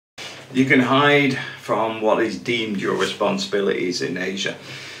You can hide from what is deemed your responsibilities in Asia.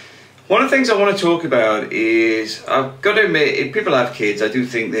 One of the things I want to talk about is, I've got to admit, if people have kids, I do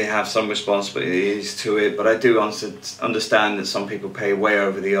think they have some responsibilities to it, but I do understand that some people pay way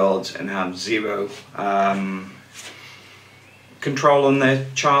over the odds and have zero control on their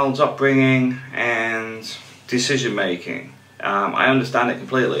child's upbringing and decision making. I understand it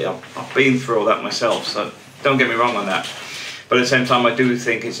completely. I've been through all that myself, so don't get me wrong on that. But at the same time, I do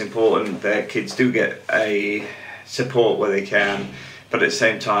think it's important that kids do get a support where they can, but at the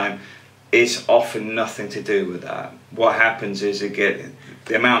same time, it's often nothing to do with that. What happens is the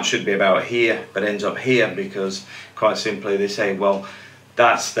amount should be about here, but ends up here because quite simply they say, well,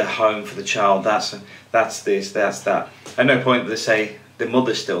 that's the home for the child, that's this, that's that. At no point do they say the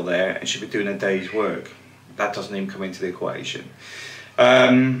mother's still there and should be doing a day's work. That doesn't even come into the equation.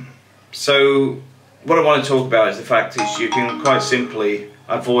 So what I want to talk about is the fact is you can quite simply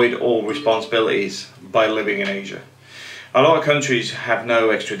avoid all responsibilities by living in Asia. A lot of countries have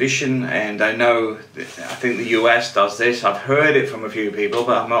no extradition, and I think the US does this. I've heard it from a few people,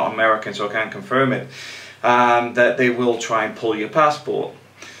 but I'm not American, so I can't confirm it, that they will try and pull your passport.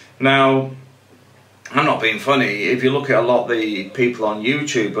 Now, I'm not being funny. If you look at a lot of the people on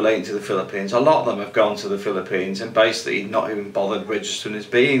YouTube relating to the Philippines, a lot of them have gone to the Philippines and basically not even bothered registering as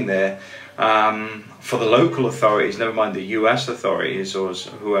being there for the local authorities, never mind the US authorities or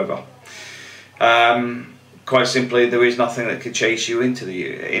whoever. Quite simply, there is nothing that could chase you into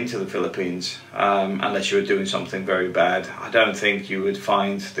the Philippines unless you were doing something very bad. I don't think you would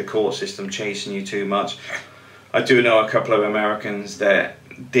find the court system chasing you too much. I do know a couple of Americans that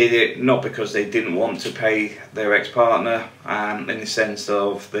did it not because they didn't want to pay their ex-partner in the sense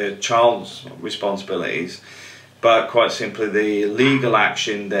of the child's responsibilities, but quite simply the legal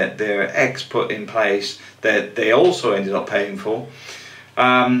action that their ex put in place that they also ended up paying for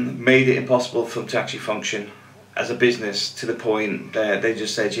made it impossible for them to actually function as a business, to the point that they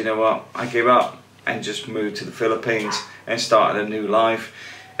just said, you know what, I give up, and just moved to the Philippines and started a new life.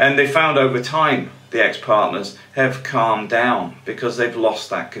 And they found over time the ex-partners have calmed down because they've lost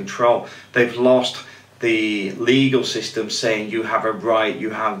that control. They've lost the legal system saying you have a right, you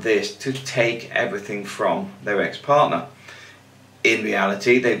have this, to take everything from their ex-partner. In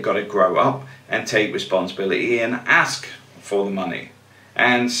reality, they've got to grow up and take responsibility and ask for the money.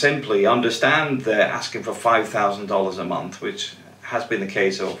 And simply understand that asking for $5,000 a month, which has been the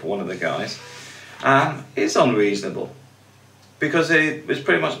case of one of the guys, is unreasonable, because it was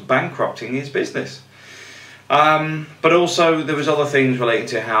pretty much bankrupting his business. But also there was other things relating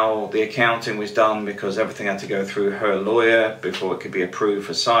to how the accounting was done, because everything had to go through her lawyer before it could be approved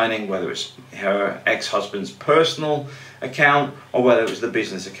for signing, whether it's her ex-husband's personal account or whether it was the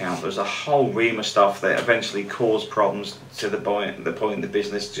business account. There was a whole ream of stuff that eventually caused problems to the point the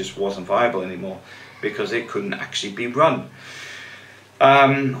business just wasn't viable anymore because it couldn't actually be run.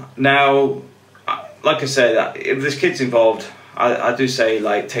 Now, like I said, if there's kids involved, I do say,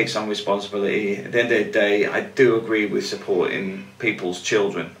 like, take some responsibility. At the end of the day, I do agree with supporting people's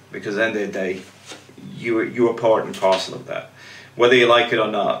children, because at the end of the day, you're part and parcel of that, whether you like it or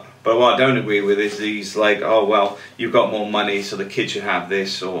not. But what I don't agree with is these, like, oh well, you've got more money so the kid should have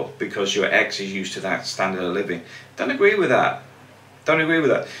this, or because your ex is used to that standard of living. Don't agree with that. Don't agree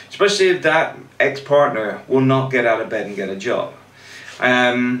with that. Especially if that ex-partner will not get out of bed and get a job.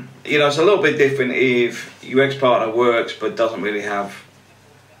 You know, it's a little bit different if your ex-partner works but doesn't really have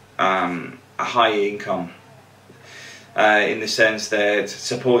a high income, in the sense that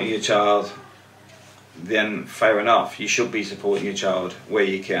supporting your child, then fair enough, you should be supporting your child where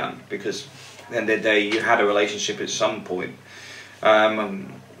you can, because at the end of the day you had a relationship at some point.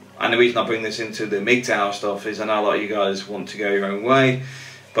 And the reason I bring this into the MGTOW stuff is I know a lot of you guys want to go your own way,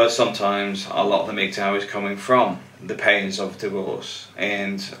 but sometimes a lot of the MGTOW is coming from the pains of divorce,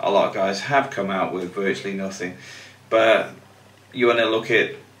 and a lot of guys have come out with virtually nothing. But you want to look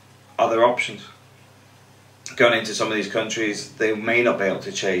at other options. Going into some of these countries, they may not be able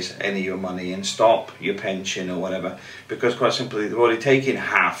to chase any of your money and stop your pension or whatever, because quite simply they're already taking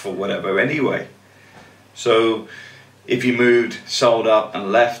half or whatever anyway. So if you moved, sold up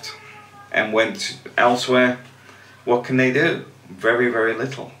and left and went elsewhere, what can they do? Very, very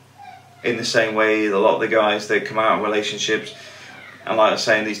little. In the same way, a lot of the guys that come out of relationships, and like I was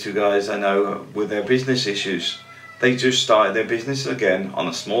saying, these two guys I know with their business issues, they just started their business again on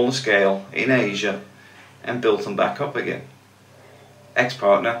a smaller scale in Asia and built them back up again.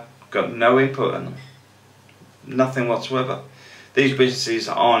 Ex-partner got no input on them, nothing whatsoever. These businesses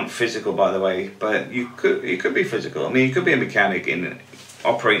aren't physical, by the way, but you could be physical. I mean, you could be a mechanic in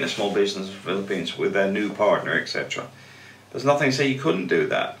operating a small business in the Philippines with a new partner, etc. There's nothing to say you couldn't do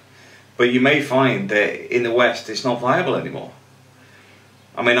that. But you may find that in the West it's not viable anymore.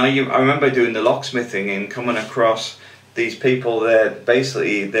 I mean, I remember doing the locksmithing and coming across these people that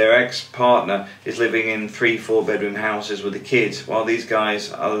basically their ex-partner is living in 3-4 bedroom houses with the kids, while these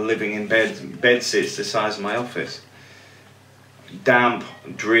guys are living in bed sits the size of my office. Damp,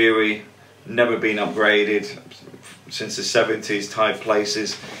 dreary, never been upgraded since the 70s type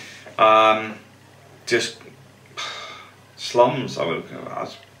places. Just slums, I'd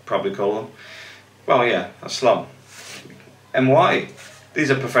probably call them. Well, yeah, a slum. And why? These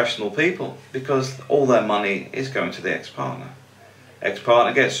are professional people, because all their money is going to the ex-partner.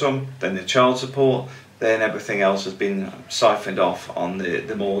 Ex-partner gets some, then the child support, then everything else has been siphoned off on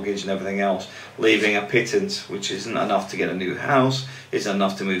the mortgage and everything else, leaving a pittance which isn't enough to get a new house, isn't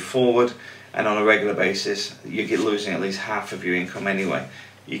enough to move forward, and on a regular basis you get losing at least half of your income anyway.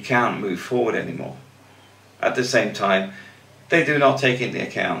 You can't move forward anymore. At the same time, they do not take into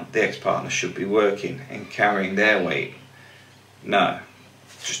account the ex-partner should be working and carrying their weight. No.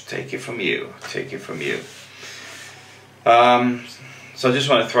 Just take it from you, take it from you. So I just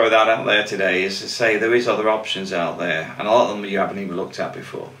want to throw that out there today, is to say there is other options out there, and a lot of them you haven't even looked at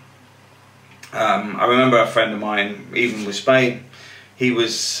before. I remember a friend of mine, even with Spain, he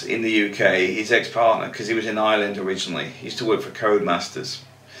was in the UK, his ex-partner, because he was in Ireland originally, he used to work for Codemasters.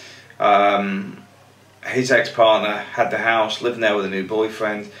 His ex-partner had the house, living there with a new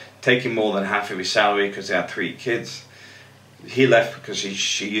boyfriend, taking more than half of his salary because they had 3 kids. He left because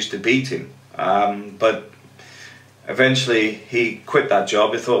she used to beat him, but eventually he quit that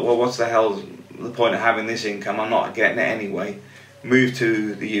job. He thought, well, what's the hell the point of having this income? I'm not getting it anyway. Moved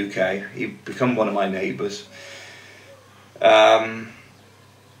to the UK. He become one of my neighbours, and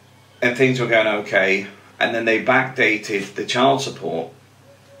things were going okay. And then they backdated the child support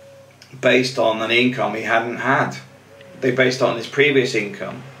based on an income he hadn't had. They based it on his previous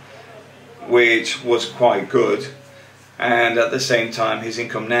income, which was quite good. And at the same time, his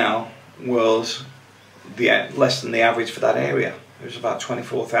income now was less than the average for that area. It was about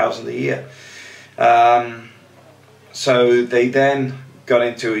 24,000 a year. So they then got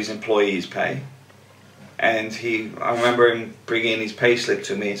into his employee's pay, and I remember him bringing his pay slip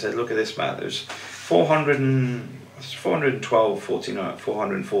to me and said, "Look at this, Matt. There's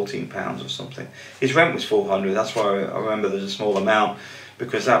 414 pounds or something. His rent was 400. That's why I remember there's a small amount."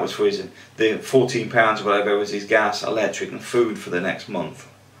 Because that was for the 14 pounds or whatever was his gas, electric and food for the next month.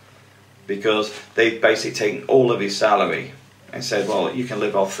 Because they'd basically taken all of his salary and said, well, you can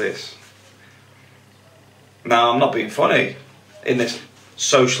live off this. Now, I'm not being funny. In this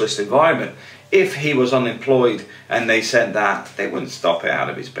socialist environment, if he was unemployed and they said that, they wouldn't stop it out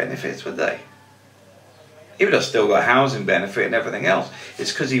of his benefits, would they? He would have still got housing benefit and everything else.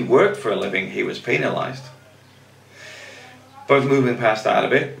 It's because he worked for a living he was penalised. But moving past that a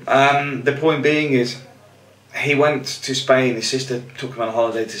bit, the point being is, he went to Spain. His sister took him on a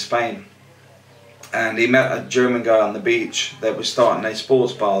holiday to Spain, and he met a German guy on the beach that was starting a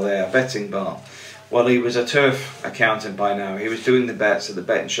sports bar there, a betting bar. Well, he was a turf accountant by now. He was doing the bets at the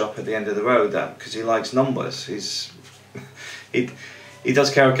betting shop at the end of the road, because he likes numbers. He does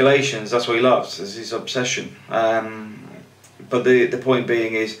calculations. That's what he loves. It's his obsession. But the point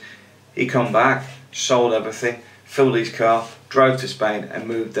being is, he come back, sold everything, filled his car, drove to Spain and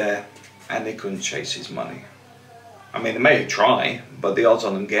moved there, and they couldn't chase his money. I mean, they may try, but the odds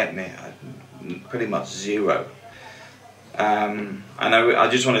on them getting it are pretty much zero. And I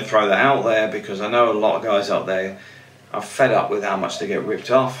just want to throw that out there, because I know a lot of guys out there are fed up with how much they get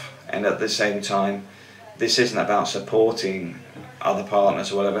ripped off, and at the same time, this isn't about supporting other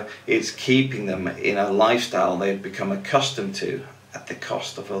partners or whatever, it's keeping them in a lifestyle they've become accustomed to at the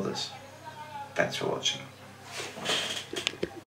cost of others. Thanks for watching.